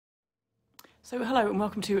So hello and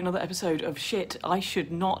welcome to another episode of Shit I Should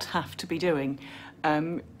Not Have to Be Doing.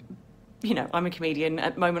 I'm a comedian.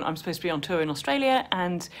 At the moment I'm supposed to be on tour in Australia,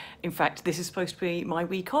 and in fact this is supposed to be my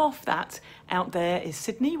week off. That out there is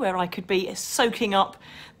Sydney, where I could be soaking up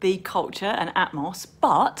the culture and atmos.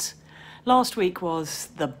 But last week was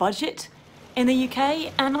the budget in the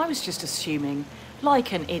UK, and I was just assuming,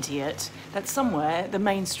 like an idiot, that somewhere the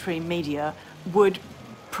mainstream media would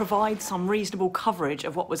provide some reasonable coverage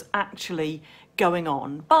of what was actually going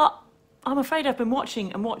on. But I'm afraid I've been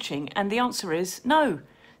watching, and the answer is no.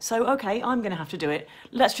 So, okay, I'm going to have to do it.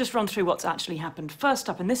 Let's just run through what's actually happened. First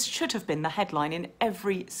up, and this should have been the headline in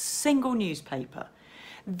every single newspaper,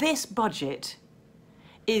 this budget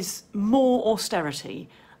is more austerity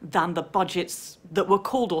than the budgets that were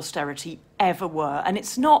called austerity ever were. And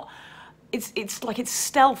it's not... It's like it's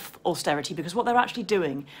stealth austerity, because what they're actually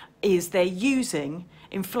doing is they're using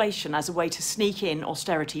inflation as a way to sneak in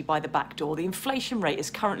austerity by the back door. The inflation rate is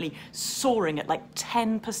currently soaring at like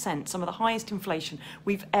 10%, some of the highest inflation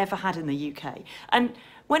we've ever had in the UK. And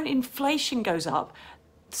when inflation goes up,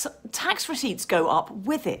 tax receipts go up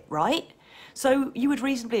with it, right? So you would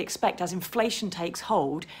reasonably expect, as inflation takes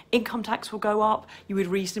hold, income tax will go up. You would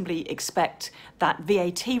reasonably expect that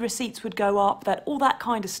VAT receipts would go up, that all that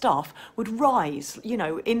kind of stuff would rise,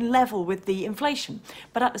 in level with the inflation.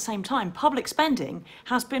 But at the same time, public spending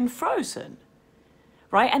has been frozen,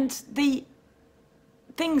 right? And the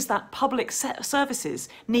things that public services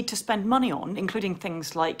need to spend money on, including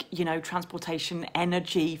things like, transportation,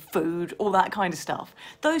 energy, food, all that kind of stuff,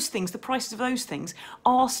 those things, the prices of those things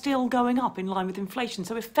are still going up in line with inflation.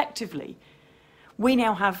 So effectively, we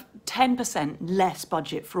now have 10% less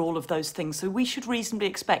budget for all of those things. So we should reasonably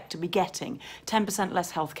expect to be getting 10%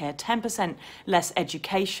 less healthcare, 10% less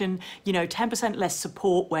education, 10% less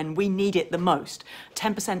support when we need it the most,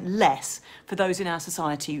 10% less for those in our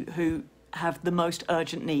society who have the most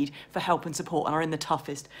urgent need for help and support and are in the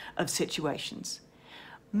toughest of situations.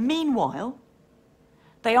 Meanwhile,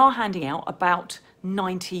 they are handing out about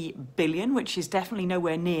 90 billion, which is definitely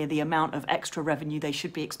nowhere near the amount of extra revenue they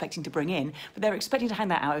should be expecting to bring in, but they're expecting to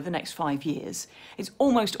hand that out over the next 5 years. It's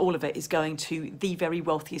almost all of it is going to the very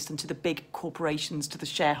wealthiest and to the big corporations, to the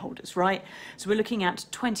shareholders, right? So we're looking at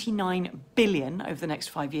 29 billion over the next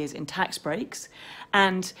 5 years in tax breaks,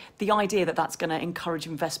 and the idea that that's going to encourage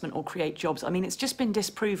investment or create jobs, I mean, it's just been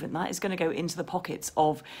disproven. That is going to go into the pockets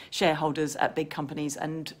of shareholders at big companies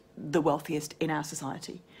and the wealthiest in our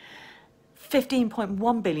society.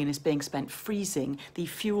 15.1 billion is being spent freezing the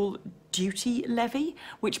fuel duty levy,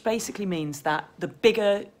 which basically means that the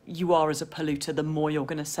bigger you are as a polluter, the more you're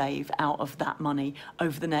going to save out of that money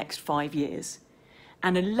over the next 5 years.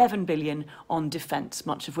 And 11 billion on defence,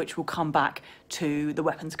 much of which will come back to the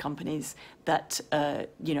weapons companies that,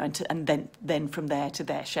 and then from there to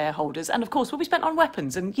their shareholders. And of course, will be spent on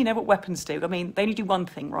weapons. And you know what weapons do? I mean, they only do one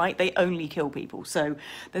thing, right? They only kill people. So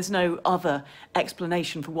there's no other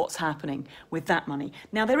explanation for what's happening with that money.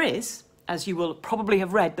 Now there is, as you will probably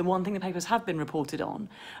have read, the one thing the papers have been reported on,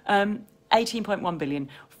 18.1 billion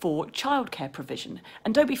for childcare provision.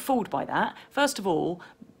 And don't be fooled by that. First of all,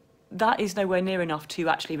 that is nowhere near enough to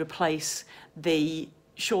actually replace the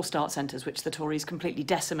Sure Start centres, which the Tories completely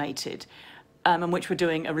decimated, and which were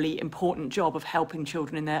doing a really important job of helping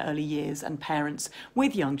children in their early years and parents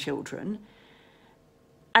with young children.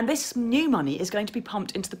 And this new money is going to be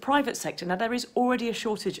pumped into the private sector. Now, there is already a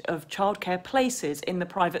shortage of childcare places in the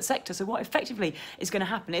private sector. So what effectively is going to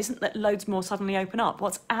happen isn't that loads more suddenly open up.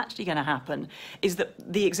 What's actually going to happen is that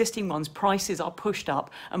the existing ones' prices are pushed up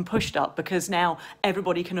because now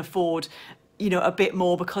everybody can afford, a bit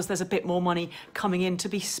more, because there's a bit more money coming in to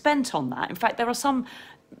be spent on that. In fact, there are some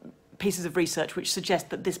pieces of research which suggest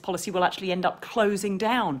that this policy will actually end up closing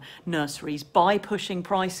down nurseries by pushing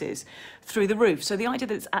prices through the roof. So the idea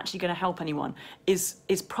that it's actually going to help anyone is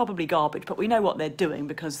probably garbage, but we know what they're doing,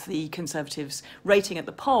 because the Conservatives' rating at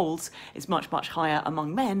the polls is much, much higher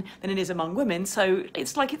among men than it is among women. So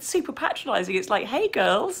it's like, it's super patronising. It's like, hey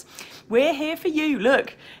girls, we're here for you.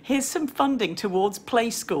 Look, here's some funding towards play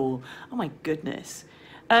school. Oh my goodness.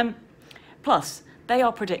 Plus, they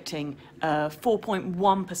are predicting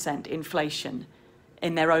 4.1% inflation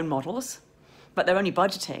in their own models, but they're only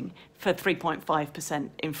budgeting for 3.5%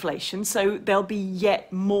 inflation. So there'll be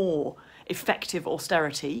yet more effective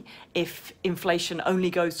austerity if inflation only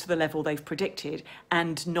goes to the level they've predicted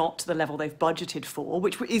and not to the level they've budgeted for,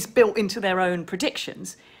 which is built into their own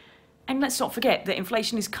predictions. And let's not forget that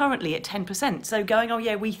inflation is currently at 10%. So going, oh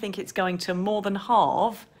yeah, we think it's going to more than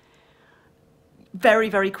halve very,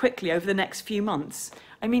 very quickly over the next few months.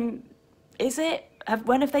 I mean, is it?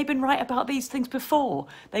 When have they been right about these things before?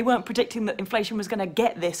 They weren't predicting that inflation was going to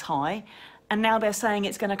get this high, and now they're saying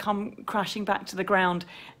it's going to come crashing back to the ground.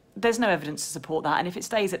 There's no evidence to support that, and if it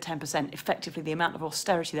stays at 10%, effectively the amount of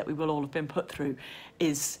austerity that we will all have been put through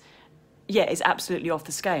is absolutely off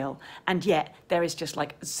the scale. And yet there is just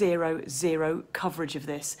like zero coverage of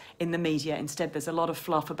this in the media. Instead, there's a lot of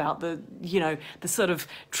fluff about the sort of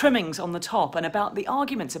trimmings on the top, and about the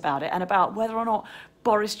arguments about it, and about whether or not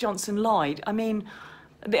Boris Johnson lied. I mean,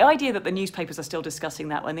 the idea that the newspapers are still discussing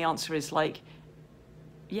that when the answer is like,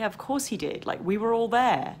 yeah, of course he did. Like, we were all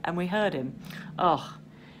there and we heard him. Oh,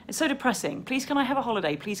 it's so depressing. Please, can I have a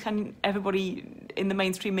holiday? Please, can everybody in the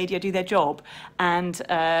mainstream media do their job? And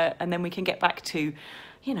then we can get back to,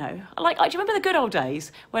 you know, like, do you remember the good old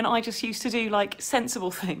days when I just used to do like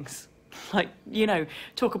sensible things? Like, you know,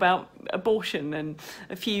 talk about abortion and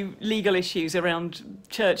a few legal issues around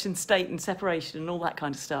church and state and separation and all that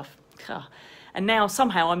kind of stuff. And now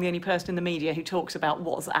somehow I'm the only person in the media who talks about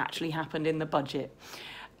what's actually happened in the budget.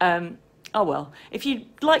 Oh well, if you'd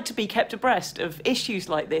like to be kept abreast of issues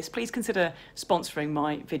like this, please consider sponsoring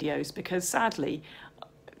my videos, because sadly,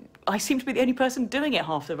 I seem to be the only person doing it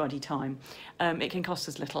half the bloody time. It can cost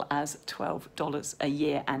as little as $12 a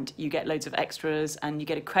year, and you get loads of extras, and you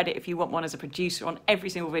get a credit if you want one as a producer on every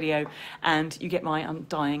single video, and you get my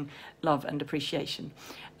undying love and appreciation.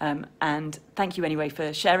 And thank you anyway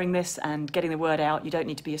for sharing this and getting the word out. You don't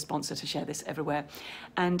need to be a sponsor to share this everywhere.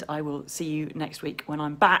 And I will see you next week when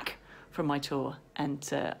I'm back from my tour, and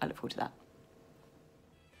I look forward to that.